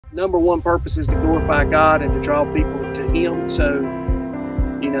number one purpose is to glorify God and to draw people to Him. So,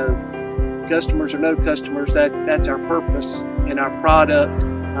 you know, customers or no customers, that's our purpose, and our product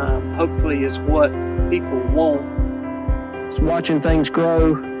hopefully is what people want. Watching things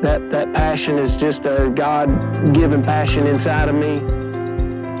grow, that passion is just a God-given passion inside of me.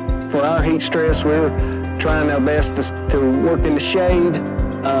 For our heat stress, we're trying our best to work in the shade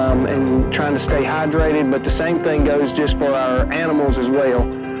and trying to stay hydrated, but the same thing goes just for our animals as well.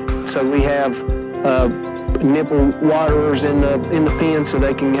 So we have nipple waterers in the pen so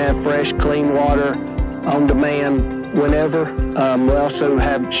they can have fresh, clean water on demand whenever. We also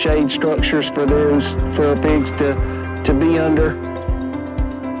have shade structures for our pigs to be under.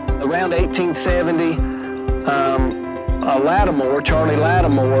 Around 1870, Charlie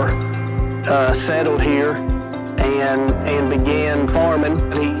Lattimore, settled here and began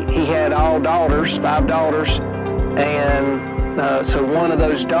farming. He had all daughters, 5 daughters, and so one of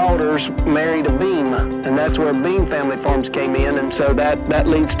those daughters married a Beam, and that's where Beam Family Farms came in, and so that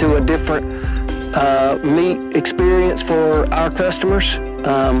leads to a different meat experience for our customers,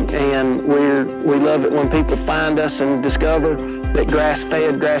 and we love it when people find us and discover that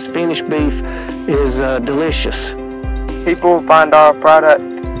grass-fed, grass-finished beef is delicious. People find our product.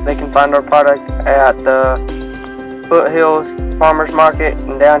 They can find our product at the Foothills Farmers Market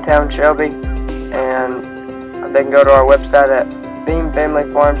in downtown Shelby, and they can go to our website at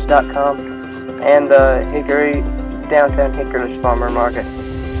beamfamilyfarms.com and the downtown Hickory Farmers Market.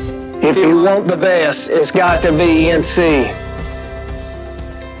 If you want the best, it's got to be NC.